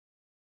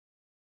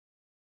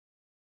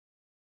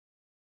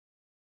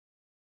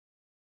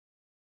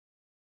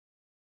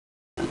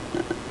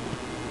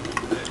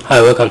Hi,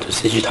 welcome to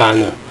CG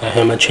Tunnel. I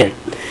am Chen.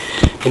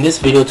 In this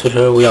video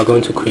tutorial, we are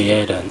going to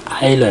create an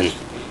island,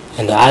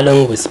 and the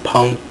island with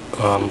palm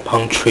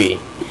tree.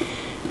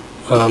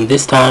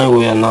 This time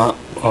we are not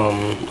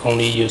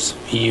only use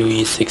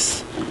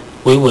VUE6.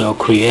 We will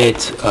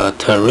create a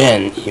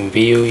terrain in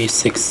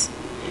VUE6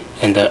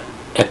 and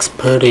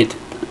export it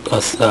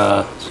as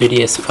a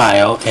 3ds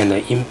file and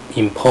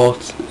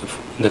import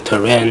the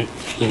terrain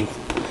in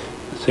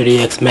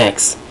 3ds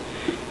Max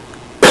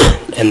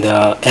and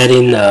add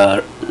in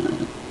a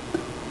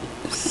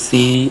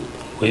C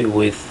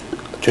with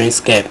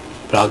Dreamscape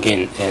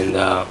plugin and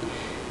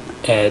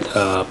add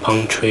a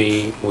palm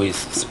tree with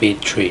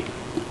Speedtree.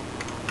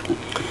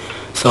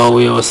 So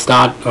we will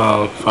start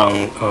from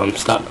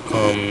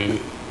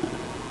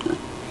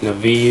the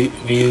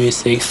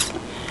VUE6,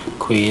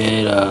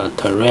 create a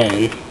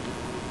terrain,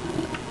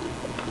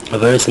 a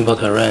very simple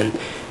terrain,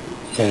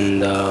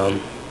 and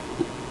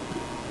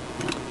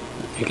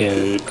you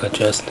can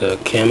adjust the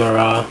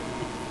camera.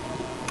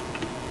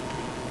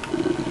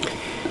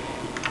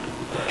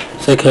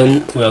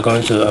 Second, we are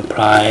going to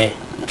apply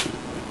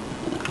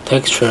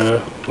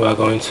texture. We are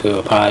going to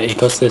apply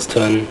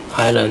ecosystem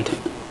island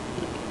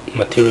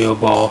material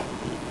ball,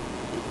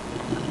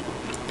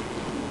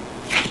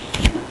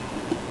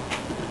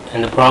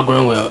 and the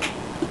program will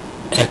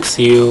ask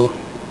you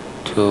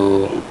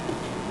to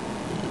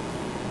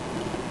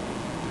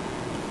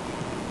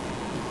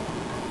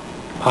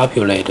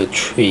populate a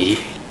tree.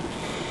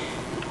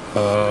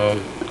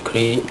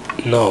 Click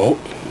no,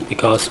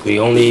 because we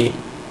only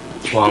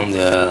want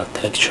the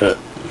texture.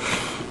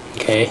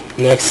 Okay,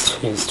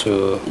 next is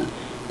to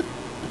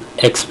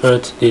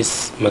export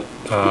this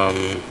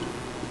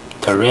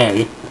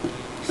terrain.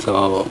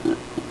 So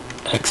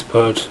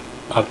export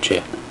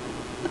object.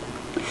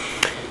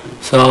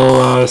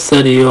 So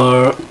set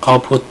your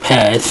output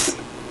path,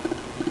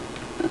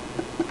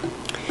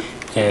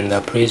 and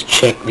please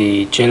check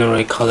the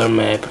generate color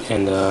map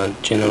and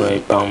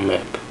generate bound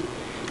map.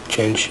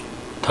 Change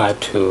type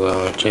to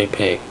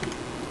JPEG.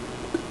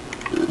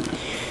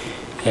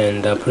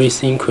 And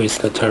please increase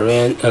the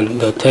terrain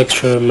and the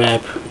texture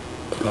map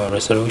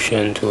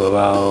resolution to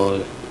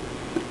about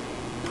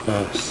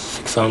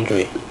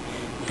 600,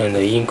 and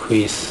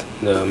increase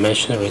the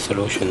mesh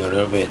resolution a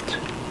little bit.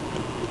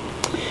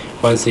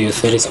 Once you're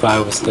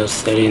satisfied with the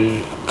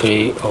setting,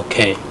 click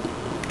OK.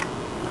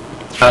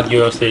 Add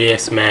your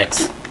 3ds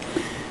Max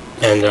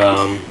and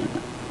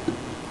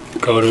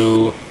go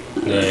to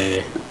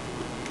the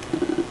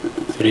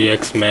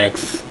 3ds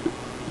Max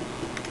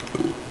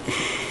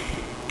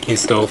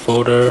install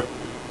folder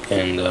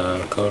and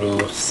go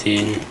to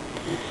scene.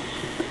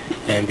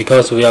 And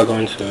because we are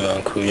going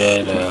to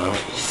create a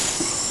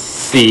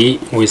C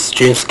with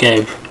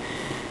Dreamscape,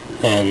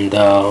 and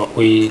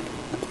we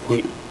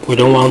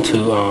don't want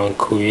to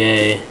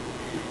create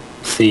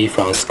C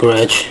from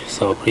scratch,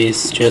 so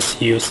please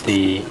just use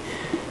the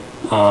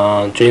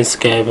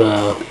Dreamscape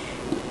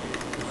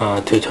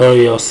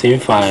tutorial scene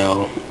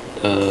file,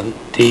 the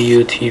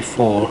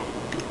DUT4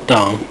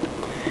 down,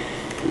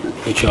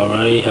 which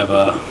already have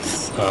a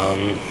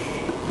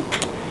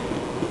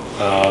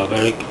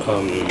very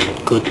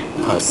good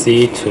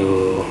C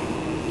to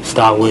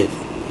start with.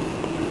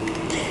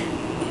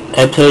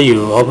 After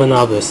you open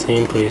up the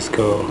scene, please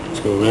go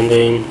to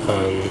rendering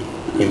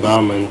and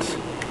environment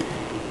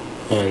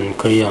and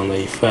click on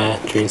the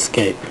effect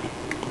Dreamscape.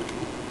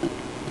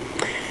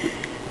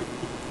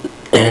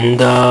 And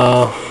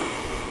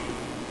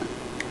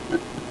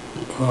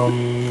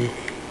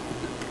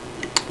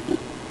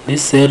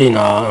these settings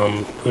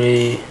are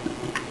pretty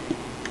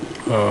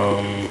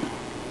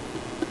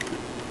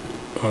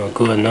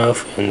good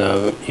enough and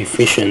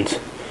efficient.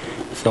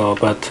 So,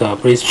 but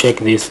please check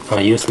this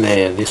use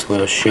layer. This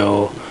will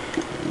show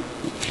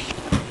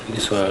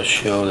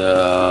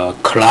the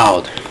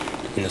cloud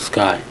in the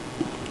sky.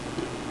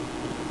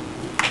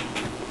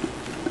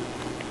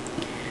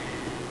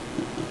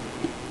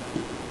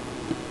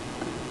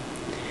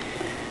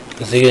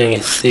 As you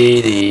can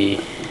see,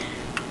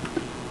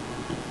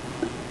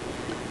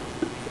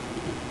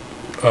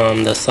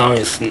 the sun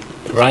is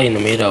right in the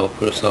middle,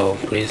 so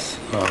please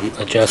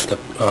adjust the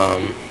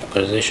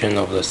position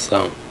of the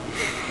sun.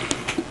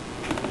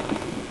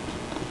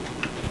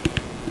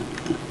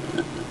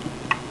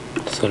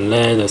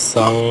 Select the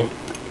sun,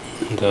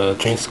 the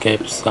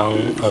Dreamscape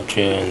sun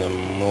object,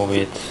 and move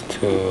it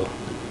to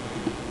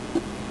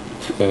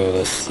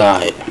the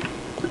side.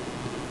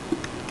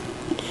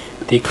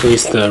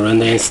 Decrease the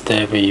rendering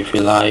step if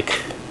you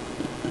like.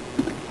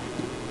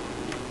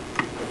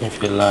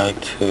 If you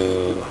like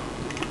to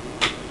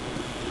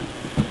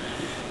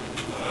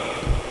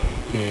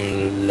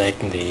like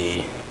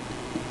the.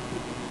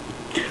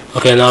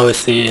 Okay, now we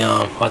see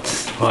what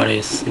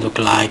it look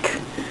like.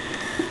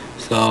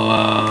 So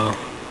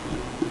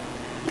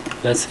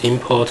let's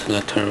import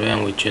the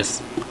terrain we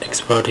just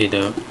exported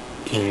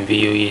in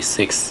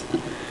VUE6.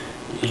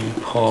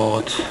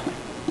 Import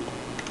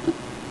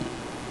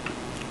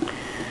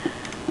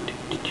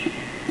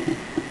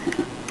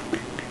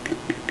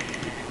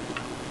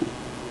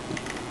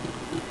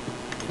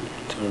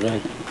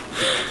terrain.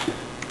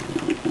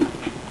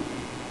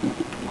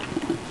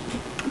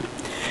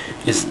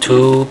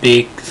 too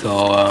big,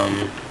 so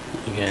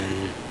you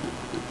can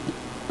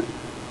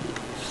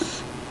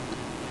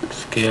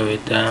scale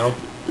it down.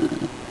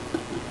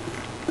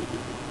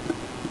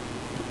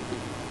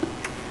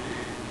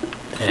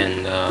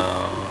 And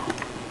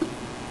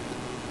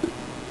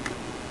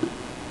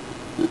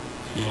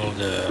move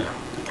the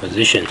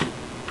position.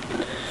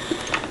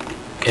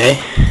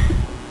 Okay.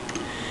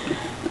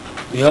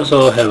 We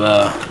also have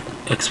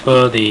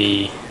export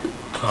the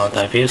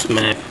diffuse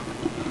map.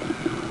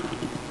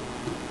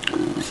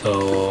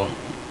 So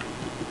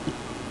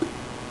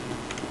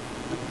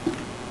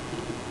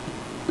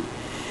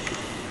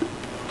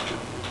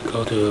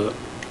go to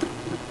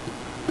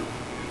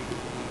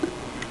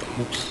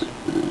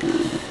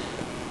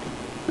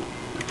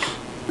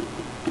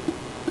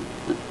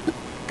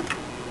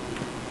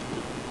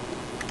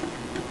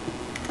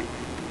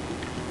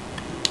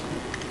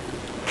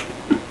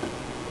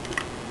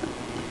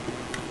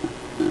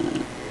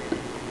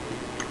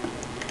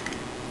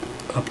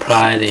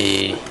apply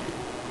the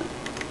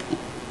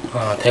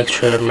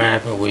texture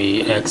map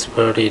we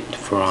exported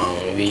from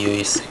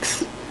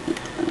VUE6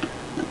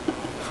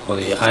 for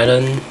the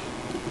island,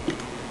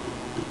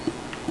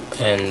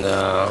 and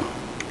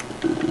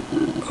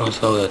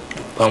also the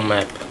bound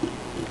map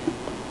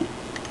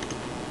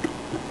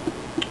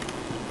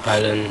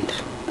island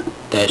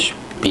dash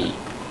B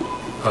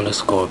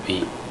underscore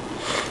B.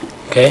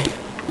 Okay,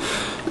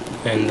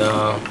 and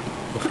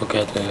don't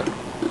forget to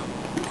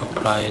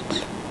apply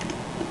it.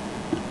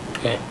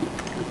 Okay.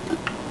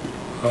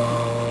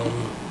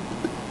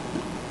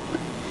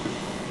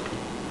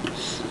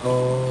 So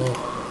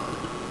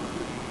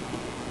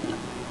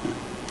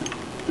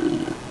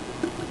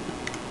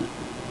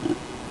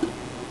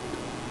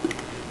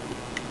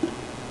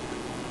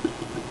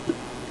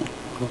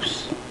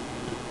oops.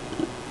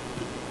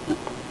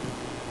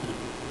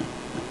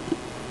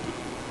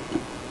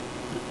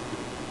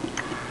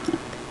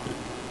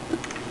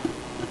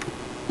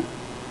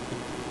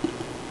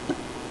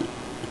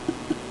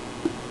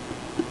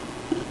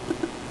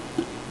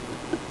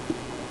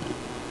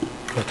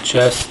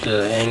 Adjust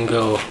the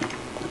angle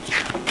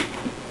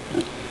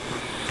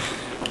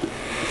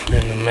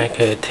and make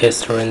a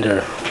test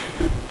render.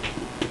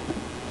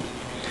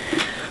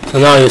 So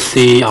now you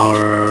see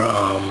our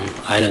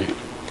island.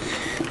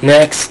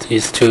 Next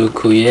is to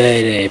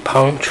create a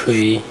palm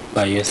tree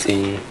by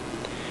using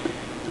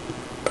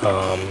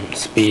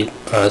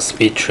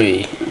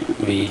Speedtree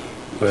V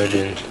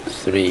version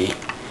 3.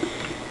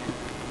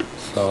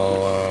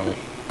 So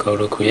go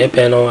to Create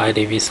Panel,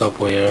 IDV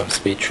Software,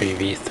 Speedtree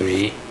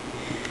V3.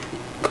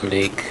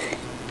 Click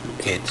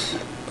it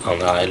on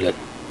the island,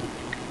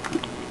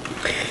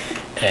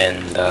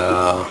 and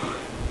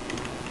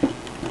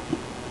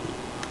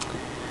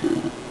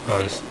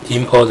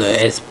import the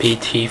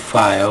SPT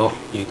file.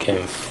 You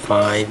can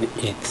find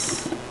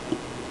it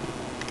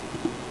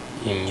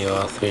in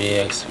your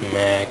 3x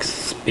Max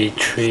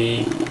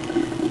Speedtree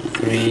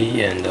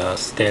 3 and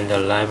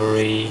standard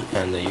library,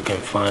 and you can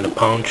find the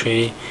palm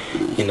tree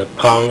in the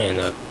palm and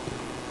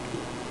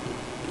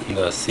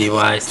the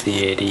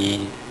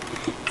CYCAD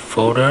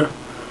folder.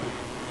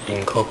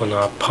 In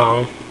coconut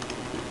palm,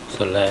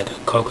 select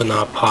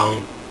coconut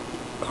palm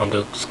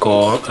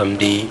underscore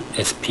MD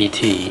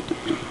SPT.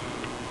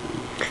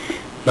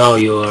 Now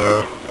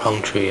your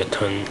palm tree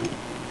turn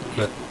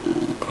the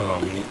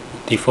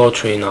default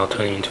tree now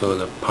turn into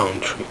the palm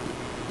tree.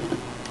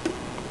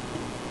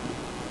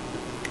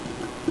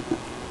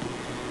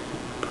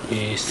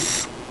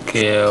 Please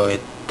scale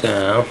it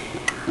down.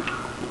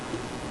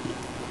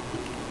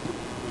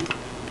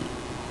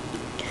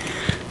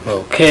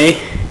 Okay.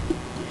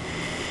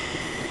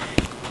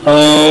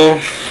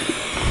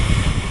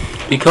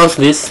 Because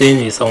this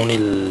scene is only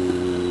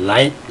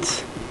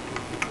light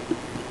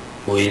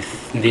with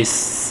this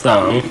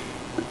sun,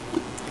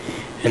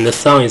 and the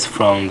sun is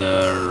from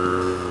the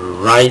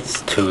right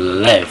to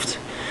left,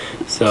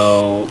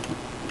 so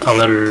on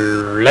the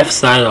left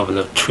side of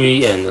the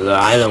tree and the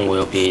island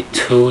will be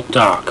too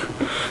dark.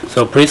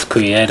 So please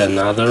create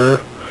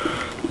another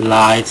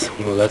light.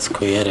 Well, let's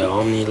create an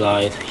omni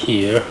light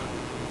here,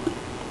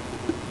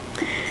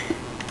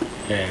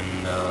 and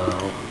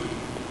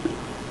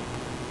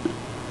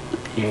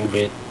move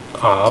it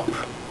up,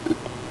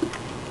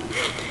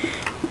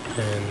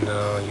 and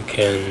you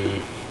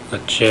can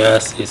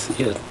adjust its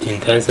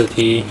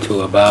intensity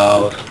to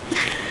about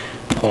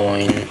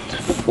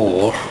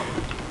 0.4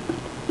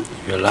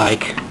 if you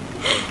like,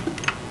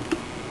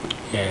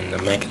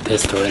 and make a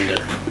test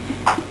render.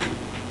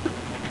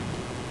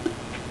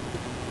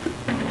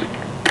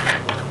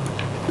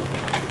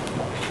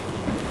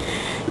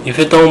 If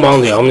you don't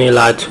want the omni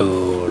light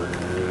to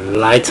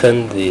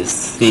lighten the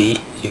sea,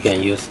 you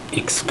can use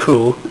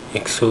extrude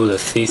the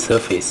sea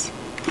surface.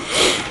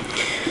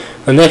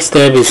 The next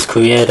step is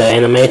create an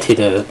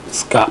animated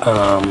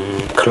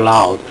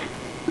cloud.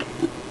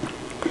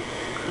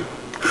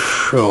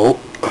 So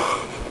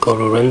go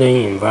to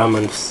rendering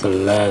environment,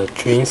 select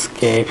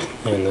Dreamscape,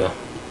 and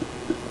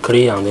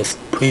click on this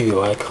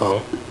preview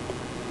icon.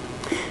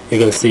 You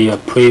can see a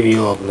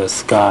preview of the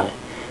sky.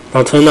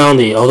 Now turn on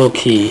the auto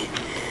key,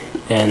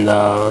 and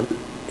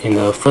in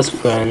the first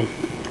frame,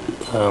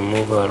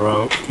 move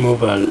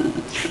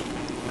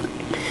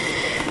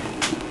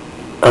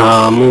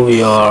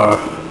your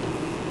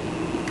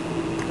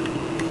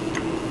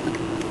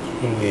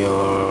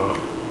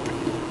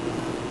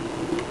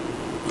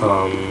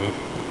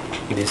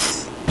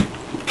this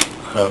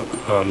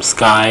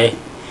sky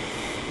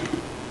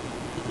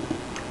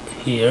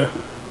here.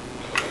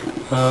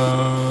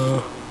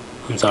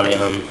 I'm sorry,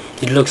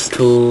 it looks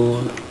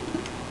too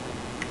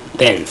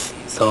dense,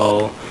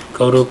 so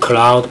go to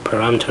cloud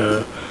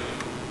parameter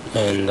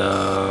and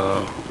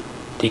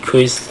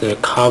decrease the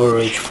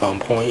coverage from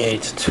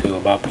 0.8 to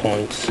about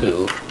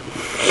 0.2.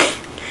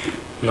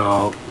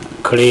 Now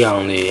click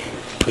on the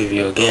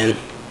preview again.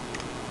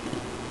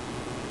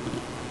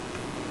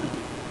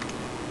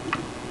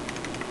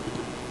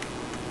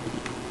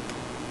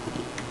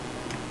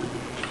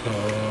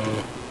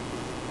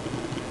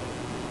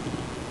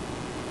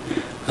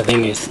 I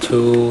think it's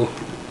too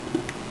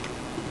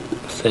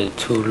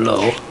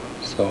low,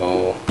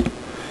 so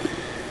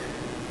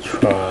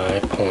try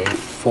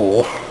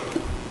 0.4,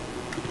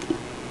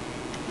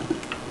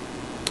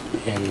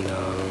 and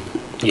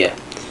yeah,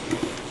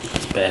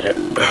 it's better.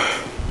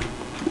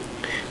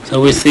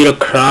 So we see the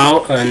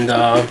cloud, and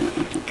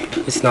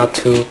it's not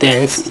too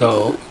dense,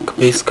 so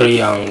please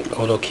click on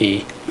auto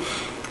key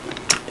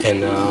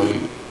and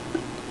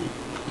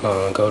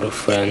go to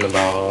frame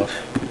about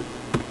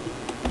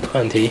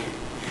 20,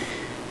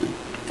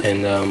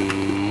 and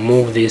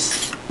move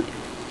this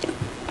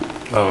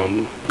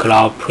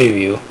cloud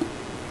preview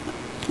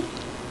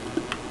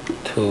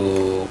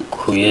to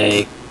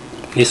create.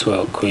 This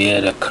will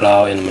create a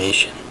cloud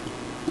animation.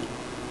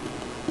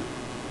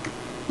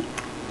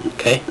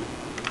 Okay.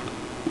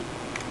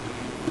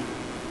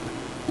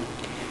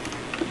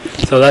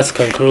 So let's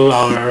conclude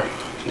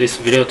this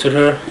video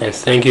tutorial, and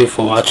thank you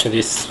for watching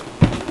this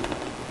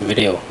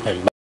video,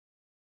 and bye.